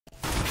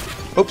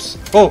Oops.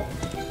 Oh.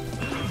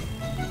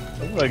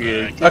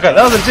 Okay, that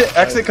was a legit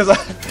accident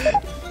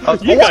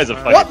because you guys are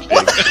fucking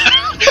what?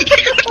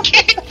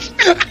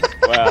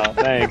 Wow,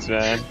 thanks,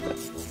 man.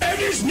 And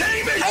his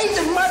name is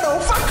Agent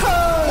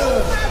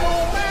Motherfucker!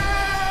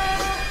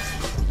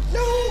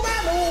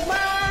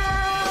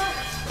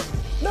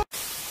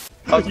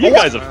 You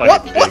guys are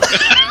fucking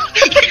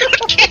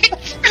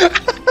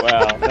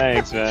Wow,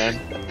 thanks, man.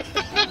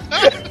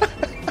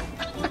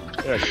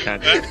 You're a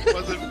cunt. That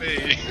wasn't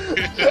me.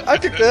 I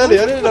took it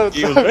earlier, I didn't know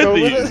He was meant to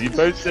use, you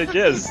both said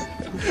yes.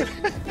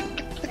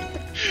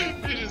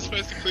 You're just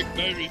supposed to click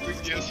no, he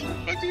clicks yes.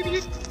 Fuck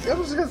idiot.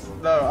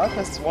 No, I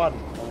pressed 1.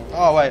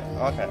 Oh wait,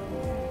 okay.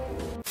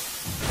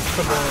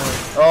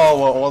 Oh,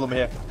 well, all of them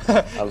here.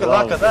 Good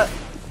luck on that.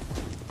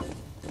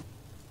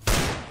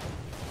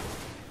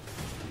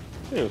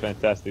 You were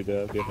fantastic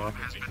though, you know.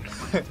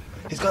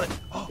 He's got it.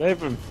 Oh. They've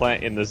been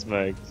planting the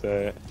smoke,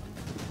 so...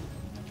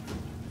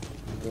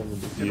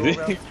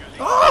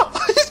 Oh,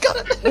 he's got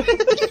it!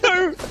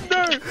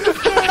 No!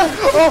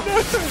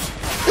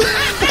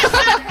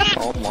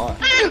 Oh my.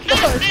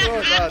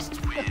 Nice,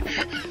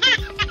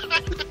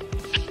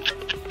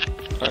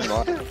 Oh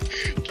my.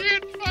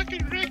 Can't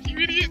fucking wreck, you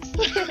idiots.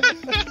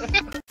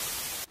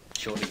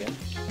 Short again.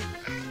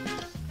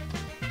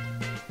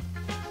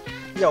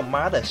 Yo,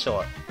 mother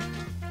short.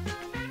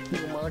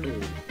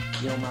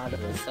 Your mother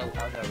is so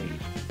ugly.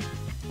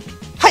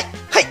 Hey!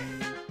 Hey!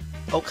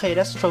 Okay,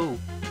 that's true.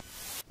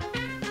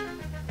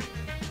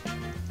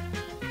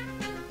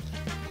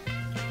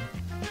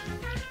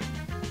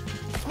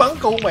 Bắn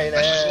cu mày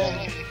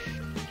nè.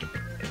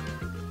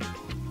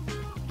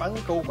 Bắn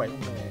cu mày nè.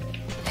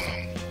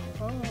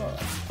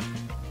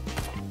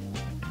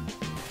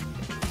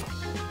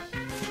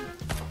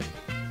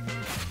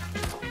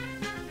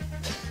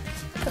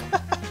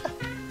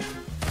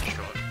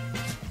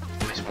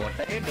 What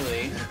are you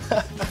doing?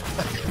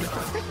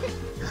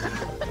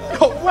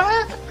 Khủng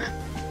quá.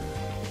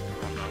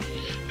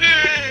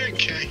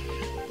 Okay.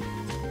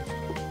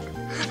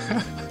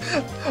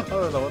 I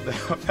don't know what the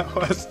hell that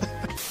was.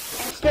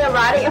 Still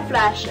right at your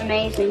flash,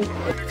 amazing.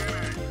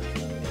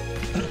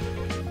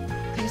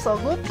 He's so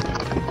good.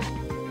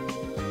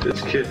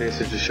 This kid needs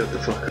to just shut the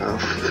fuck up.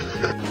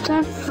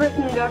 Don't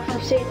freaking go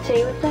from CT,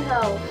 what the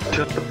hell?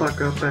 Shut the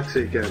fuck up,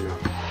 backseat gamer.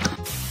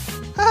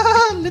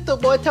 Haha, little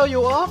boy tell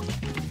you off.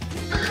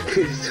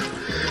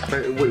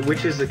 Wait,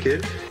 which is the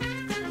kid?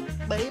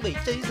 Baby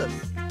Jesus.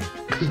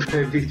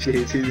 Baby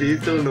Jesus, he's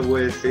doing the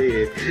worst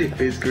here.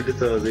 He's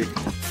criticizing.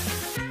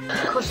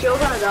 Cause you're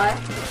gonna die.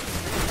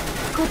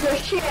 Cause you're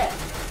shit.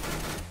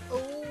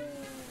 Ooh.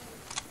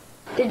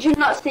 Did you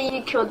not see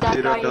you killed that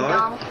Did guy, I you die?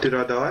 dumb? Did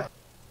I die?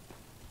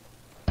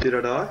 Did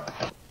I die?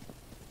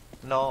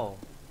 No.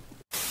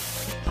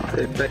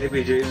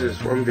 Baby Jesus,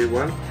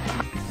 1v1?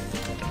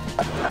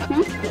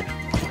 Hmm?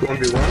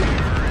 1v1?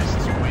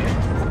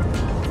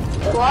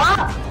 What?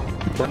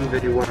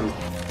 1v1.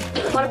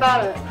 What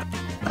about it?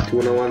 Do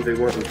you want a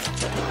 1v1?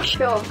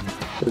 Sure.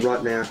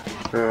 Right now.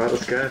 Alright,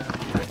 let's go.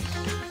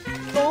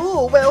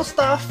 Oh, well,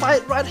 star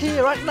fight right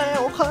here, right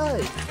now,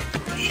 okay.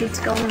 Shit's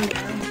going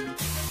down.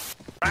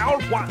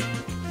 Round 1,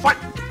 fight!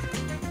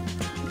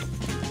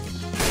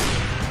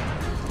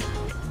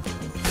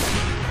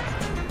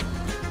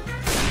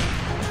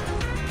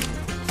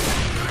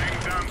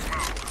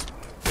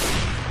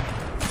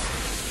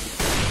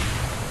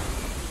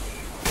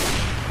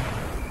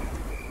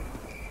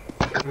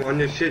 Come on,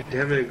 your shit, you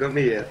haven't got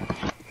me yet.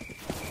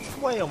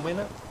 Wait a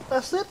minute,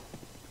 that's it?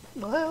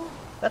 Well,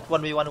 that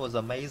 1v1 was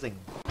amazing.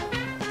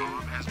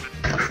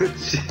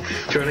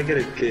 Trying to get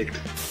it kicked.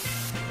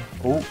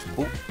 Ooh,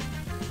 ooh.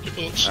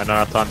 I know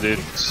how time, dude.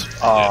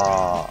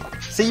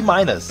 C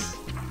minus.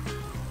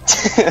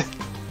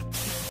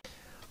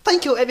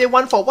 Thank you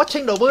everyone for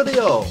watching the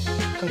video.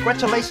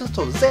 Congratulations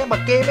to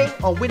Zema Gaming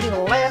on winning the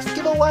last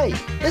giveaway.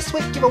 This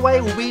week's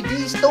giveaway will be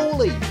these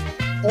Troling.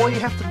 All you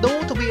have to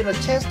do to be in a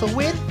chance to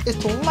win is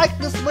to like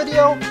this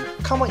video,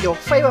 comment your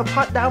favorite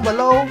part down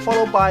below,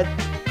 followed by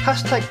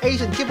hashtag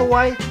Asian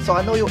giveaway so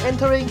I know you're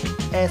entering,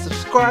 and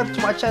subscribe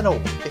to my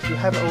channel if you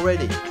haven't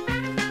already.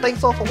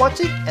 Thanks all for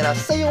watching, and I'll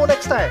see you all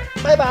next time.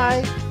 Bye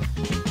bye.